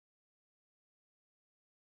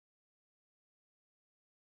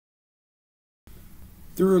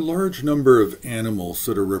There are a large number of animals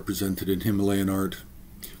that are represented in Himalayan art.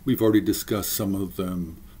 We've already discussed some of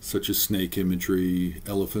them, such as snake imagery,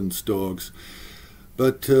 elephants, dogs.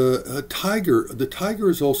 But the tiger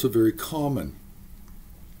is also very common.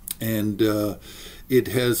 And it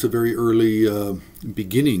has a very early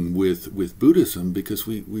beginning with Buddhism, because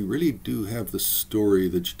we really do have the story,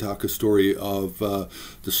 the Jataka story of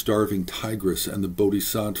the starving tigress and the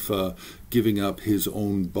bodhisattva giving up his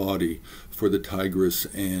own body for the tigress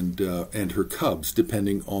and her cubs,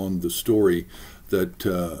 depending on the story that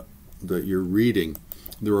you're reading.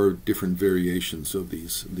 There are different variations of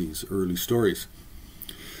these early stories.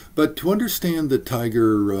 But to understand the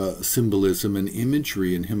tiger symbolism and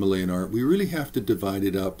imagery in Himalayan art, we really have to divide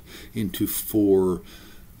it up into four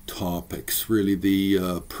topics. Really,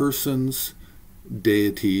 the persons,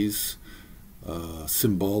 deities,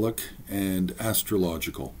 symbolic, and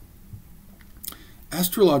astrological.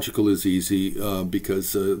 Astrological is easy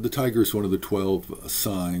because the tiger is one of the 12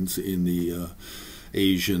 signs in the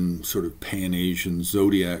Asian, sort of pan-Asian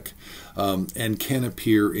zodiac, and can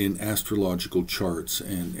appear in astrological charts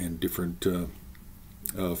and different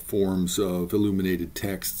forms of illuminated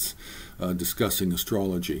texts discussing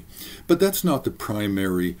astrology. But that's not the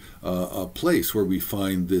primary place where we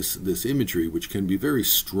find this imagery, which can be very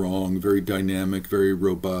strong, very dynamic, very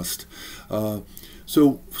robust.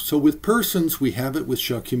 So with persons, we have it with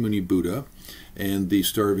Shakyamuni Buddha and the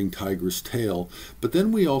starving tigress tale, but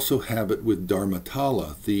then we also have it with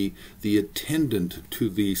Dharmatala, the attendant to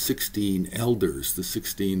the 16 elders, the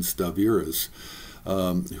 16 Staviras,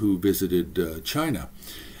 who visited China.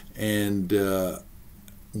 And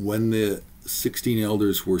when the 16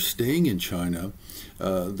 elders were staying in China,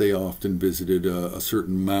 they often visited a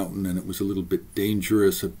certain mountain, and it was a little bit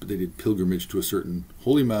dangerous. They did pilgrimage to a certain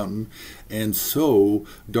holy mountain. And so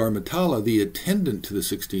Dharmatala, the attendant to the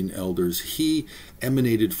 16 elders, he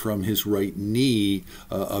emanated from his right knee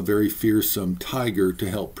a very fearsome tiger to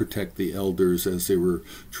help protect the elders as they were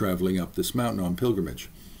traveling up this mountain on pilgrimage.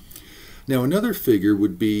 Now, another figure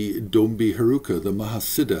would be Dombi Haruka, the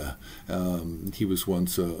Mahasiddha. He was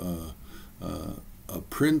once a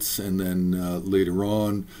prince, and then later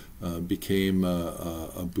on became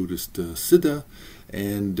a Buddhist Siddha,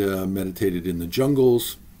 and meditated in the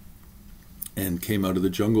jungles, and came out of the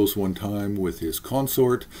jungles one time with his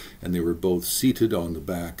consort, and they were both seated on the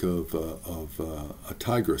back of a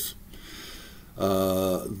tigress.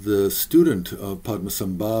 The student of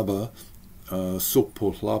Padmasambhava,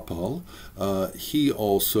 Sokpo he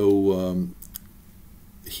also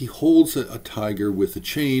he holds a tiger with a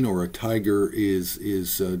chain, or a tiger is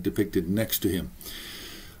depicted next to him.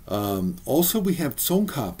 Also, we have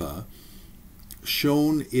Tsongkhapa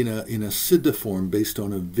shown in a Siddha form based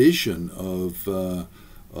on a vision of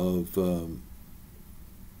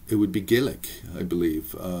it would be Gelik, I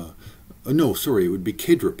believe. No, sorry, it would be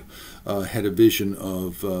Kedrup. Had a vision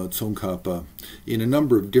of Tsongkhapa in a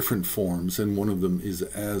number of different forms, and one of them is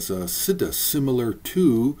as a Siddha, similar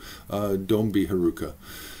to Dombi Haruka.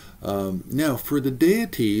 Now, for the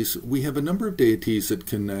deities, we have a number of deities that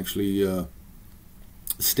can actually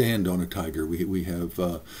stand on a tiger. We have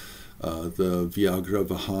the Vyagra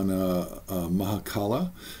Vahana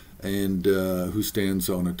Mahakala, and who stands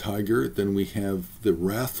on a tiger. Then we have the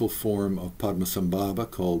wrathful form of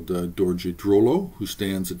Padmasambhava called Dorje Drolo, who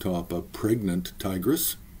stands atop a pregnant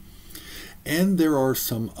tigress. And there are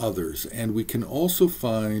some others, and we can also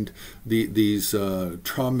find these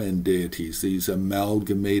Tramen deities, these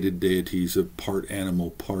amalgamated deities of part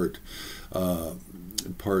animal, part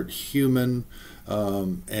human.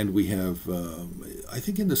 And we have, I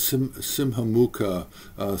think in the Simhamukha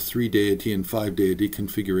 3-deity and 5-deity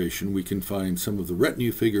configuration, we can find some of the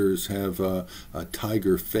retinue figures have a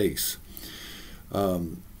tiger face.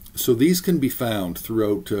 So these can be found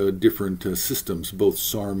throughout different systems, both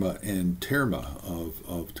Sarma and Terma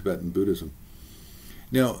of Tibetan Buddhism.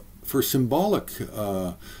 Now, for symbolic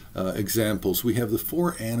examples, we have the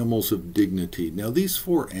 4 animals of dignity. Now, these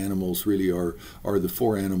 4 animals really are the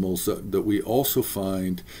 4 animals that we also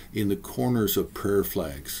find in the corners of prayer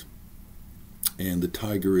flags, and the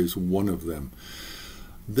tiger is one of them.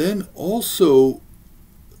 Then also,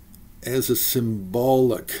 as a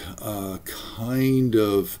symbolic kind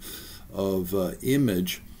of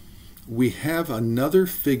image, we have another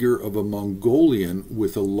figure of a Mongolian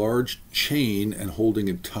with a large chain and holding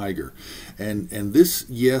a tiger. And this,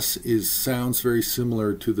 yes, sounds very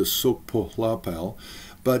similar to the Sokpo Lapal,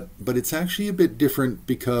 but it's actually a bit different,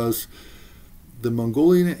 because the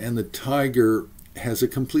Mongolian and the tiger has a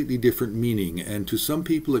completely different meaning. And to some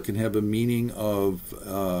people it can have a meaning of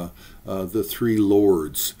the 3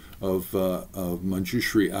 lords,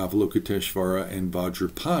 Manjushri, Avalokiteshvara, and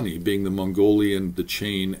Vajrapani, being the Mongolian, the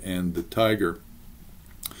chain, and the tiger.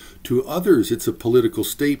 To others, it's a political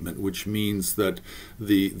statement, which means that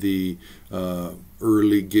the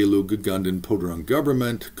early Gelug-Gundan Podurung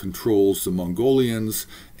government controls the Mongolians,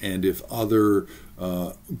 and if other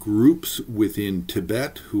groups within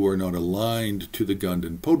Tibet who are not aligned to the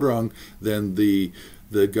Gundan Podurung, then the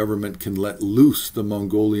government can let loose the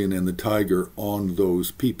Mongolian and the tiger on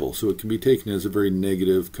those people. So it can be taken as a very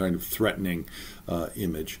negative, kind of threatening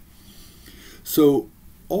image. So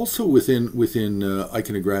also within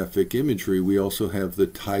iconographic imagery, we also have the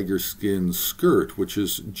tiger skin skirt, which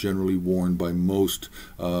is generally worn by most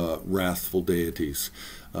wrathful deities,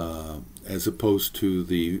 as opposed to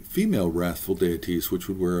the female wrathful deities, which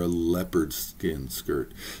would wear a leopard skin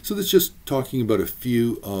skirt. So that's just talking about a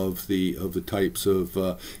few of the types of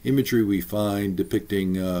imagery we find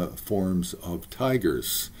depicting forms of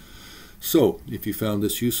tigers. So, if you found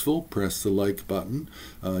this useful, press the like button.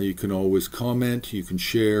 You can always comment, you can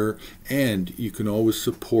share, and you can always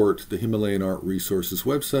support the Himalayan Art Resources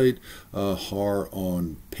website, HAR,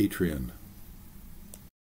 on Patreon.